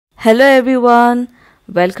Hello everyone,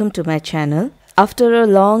 welcome to my channel. After a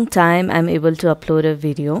long time I'm able to upload a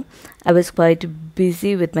video. I was quite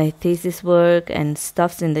busy with my thesis work and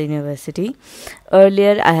stuffs in the university.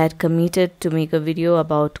 Earlier I had committed to make a video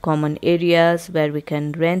about common areas where we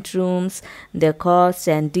can rent rooms, their costs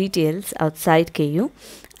and details outside KU.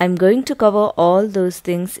 I'm going to cover all those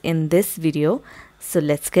things in this video, so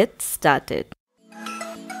let's get started.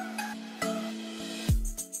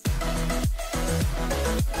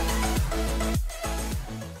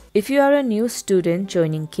 If you are a new student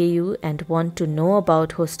joining KU and want to know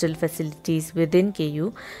about hostel facilities within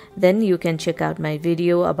KU, then you can check out my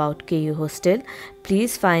video about KU Hostel.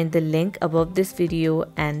 Please find the link above this video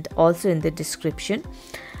and also in the description.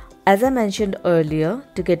 As I mentioned earlier,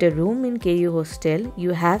 to get a room in KU Hostel,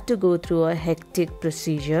 you have to go through a hectic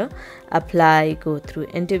procedure, apply, go through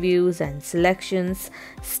interviews and selections.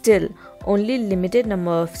 Still, only limited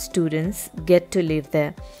number of students get to live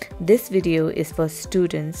there. This video is for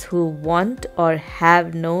students who want or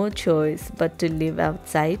have no choice but to live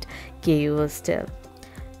outside KU Hostel.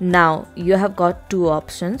 Now, you have got two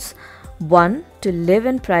options. 1. To live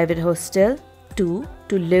in private hostel. 2.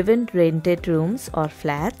 To live in rented rooms or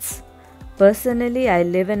flats. Personally, I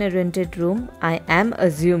live in a rented room. I am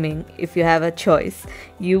assuming if you have a choice,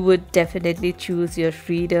 you would definitely choose your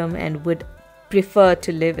freedom and would prefer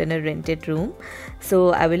to live in a rented room.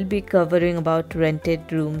 So I will be covering about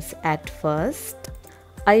rented rooms at first.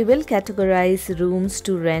 I will categorize rooms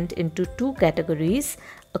to rent into two categories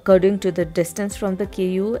according to the distance from the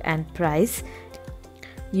KU and price.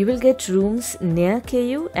 You will get rooms near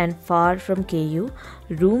KU and far from KU.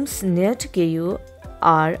 Rooms near to KU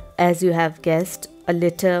are, as you have guessed, a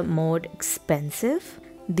little more expensive.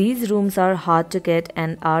 These rooms are hard to get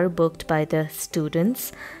and are booked by the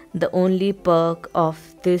students. The only perk of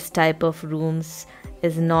this type of rooms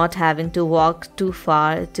is not having to walk too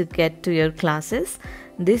far to get to your classes.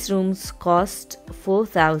 These rooms cost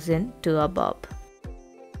 4,000 to above.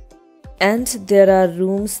 And there are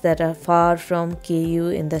rooms that are far from KU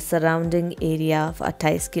in the surrounding area of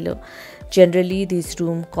 28 kilo. Generally, these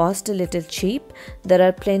rooms cost a little cheap. There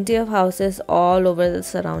are plenty of houses all over the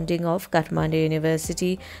surrounding of Kathmandu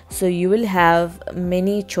University, so you will have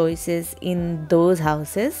many choices in those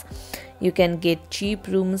houses. You can get cheap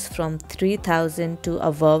rooms from 3,000 to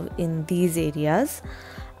above in these areas.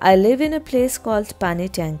 I live in a place called Pani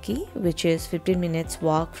Tanki, which is 15 minutes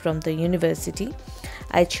walk from the university.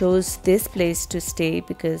 I chose this place to stay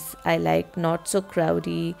because I like not so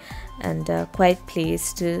crowdy and a quiet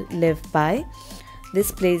place to live by.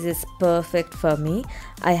 This place is perfect for me.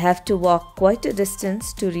 I have to walk quite a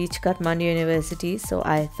distance to reach Kathmandu University, so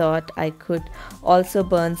I thought I could also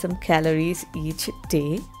burn some calories each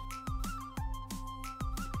day.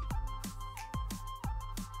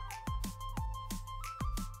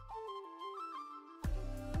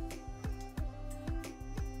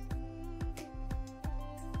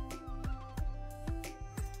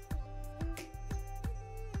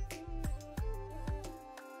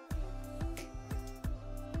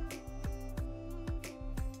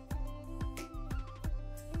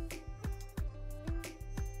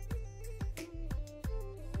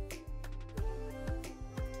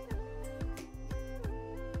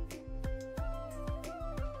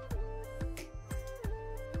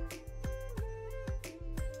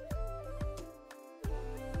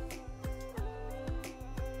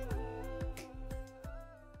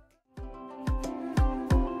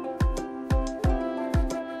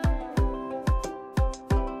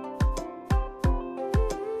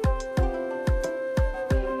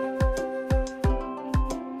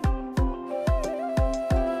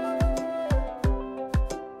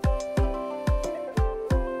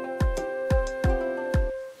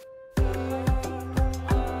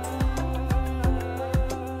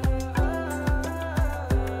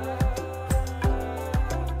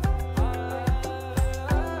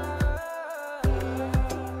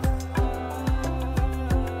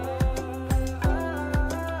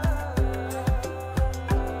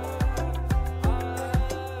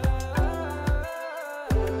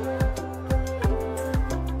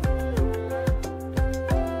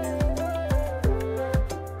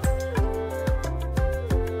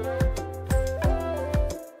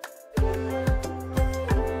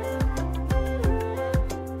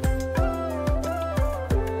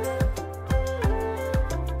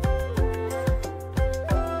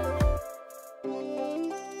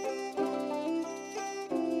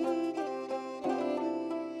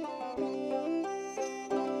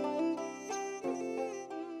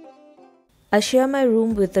 I share my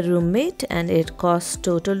room with a roommate and it costs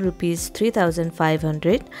total rupees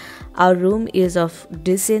 3500. Our room is of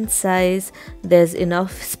decent size. There's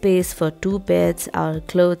enough space for 2 beds, our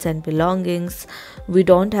clothes and belongings. We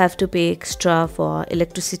don't have to pay extra for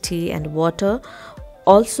electricity and water.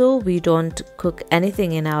 Also, we don't cook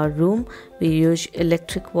anything in our room. We use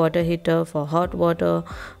electric water heater for hot water.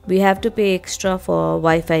 We have to pay extra for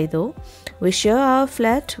Wi-Fi though. We share our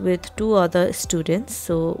flat with 2 other students,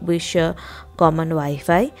 so we share common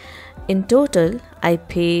Wi-Fi. In total, I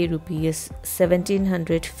pay rupees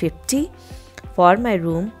 1750 for my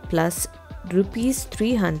room plus rupees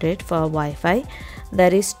 300 for Wi-Fi.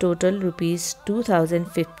 That is total rupees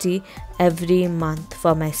 2050 every month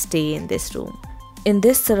for my stay in this room. In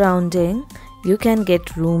this surrounding, you can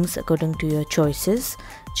get rooms according to your choices.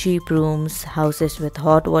 Cheap rooms, houses with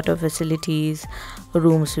hot water facilities,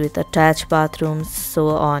 rooms with attached bathrooms, so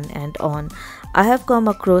on and on. I have come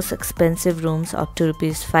across expensive rooms up to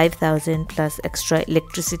rupees 5000 plus extra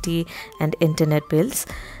electricity and internet bills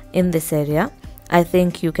in this area. I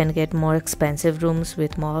think you can get more expensive rooms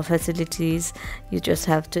with more facilities. You just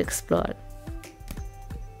have to explore.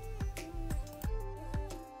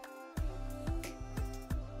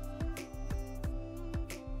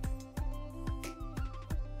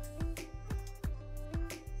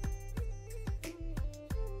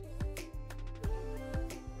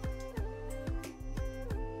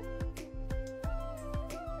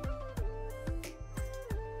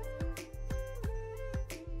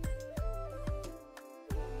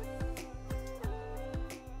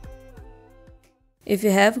 If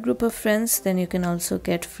you have a group of friends, then you can also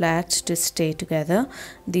get flats to stay together.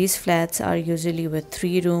 These flats are usually with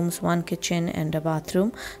 3 rooms, 1 kitchen and a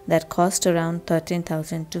bathroom that cost around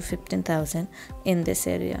 13,000 to 15,000 in this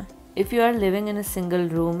area. If you are living in a single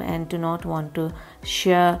room and do not want to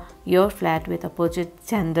share your flat with opposite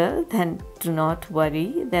gender, then do not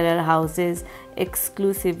worry. There are houses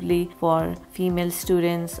exclusively for female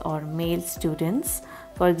students or male students.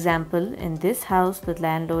 For example, in this house, the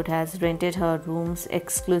landlord has rented her rooms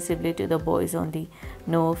exclusively to the boys only.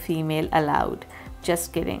 No female allowed.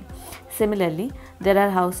 Just kidding. Similarly, there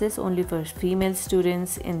are houses only for female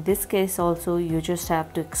students. In this case also, you just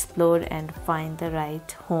have to explore and find the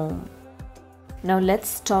right home. Now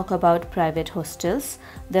let's talk about private hostels.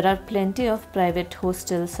 There are plenty of private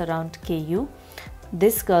hostels around KU.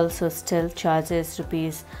 This girls' hostel charges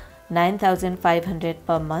rupees 9,500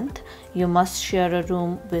 per month. You must share a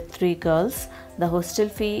room with 3 girls. The hostel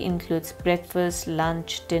fee includes breakfast,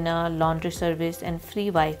 lunch, dinner, laundry service and free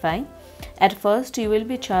Wi-Fi. At first, you will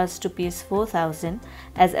be charged rupees 4,000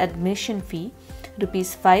 as admission fee,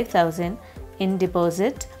 rupees 5,000 in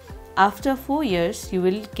deposit. After 4 years, you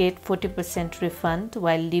will get 40% refund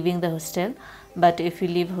while leaving the hostel. But if you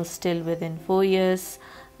leave hostel within 4 years,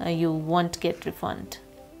 you won't get refund.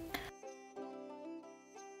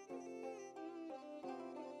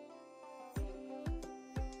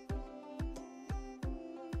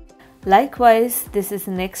 Likewise, this is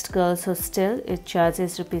next girls hostel. It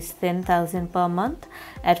charges rupees 10,000 per month.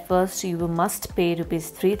 At first, you must pay rupees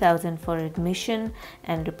 3,000 for admission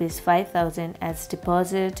and rupees 5,000 as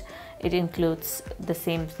deposit. It includes the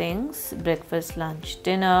same things: breakfast, lunch,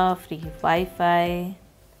 dinner, free Wi-Fi.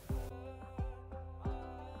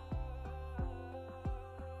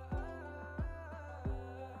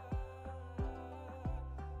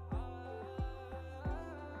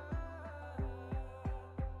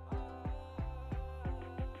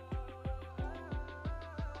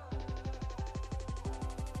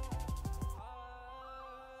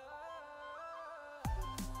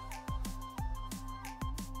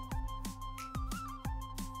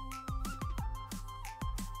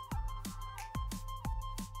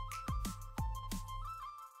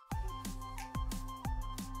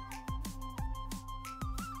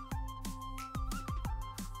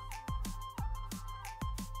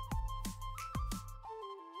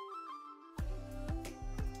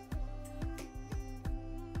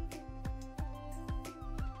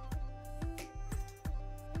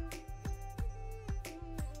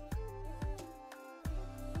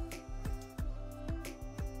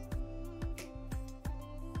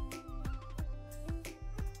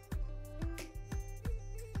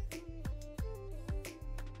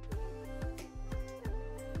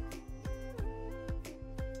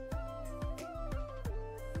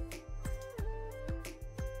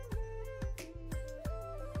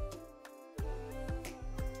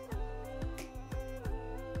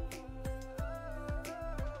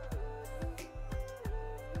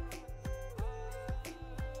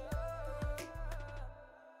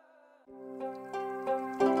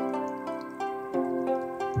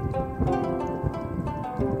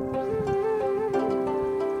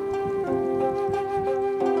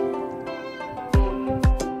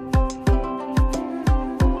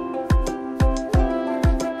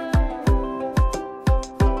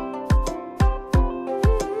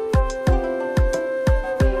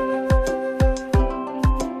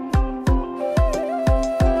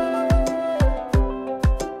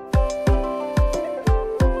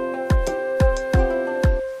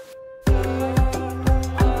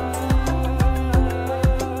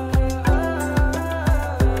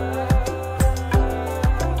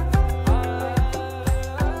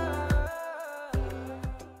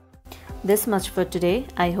 this much for today.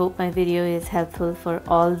 I hope my video is helpful for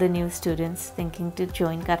all the new students thinking to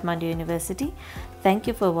join Kathmandu University. Thank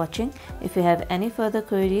you for watching. If you have any further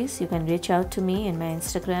queries, you can reach out to me in my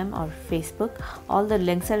Instagram or Facebook. All the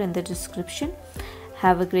links are in the description.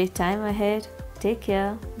 Have a great time ahead. Take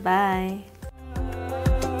care. Bye.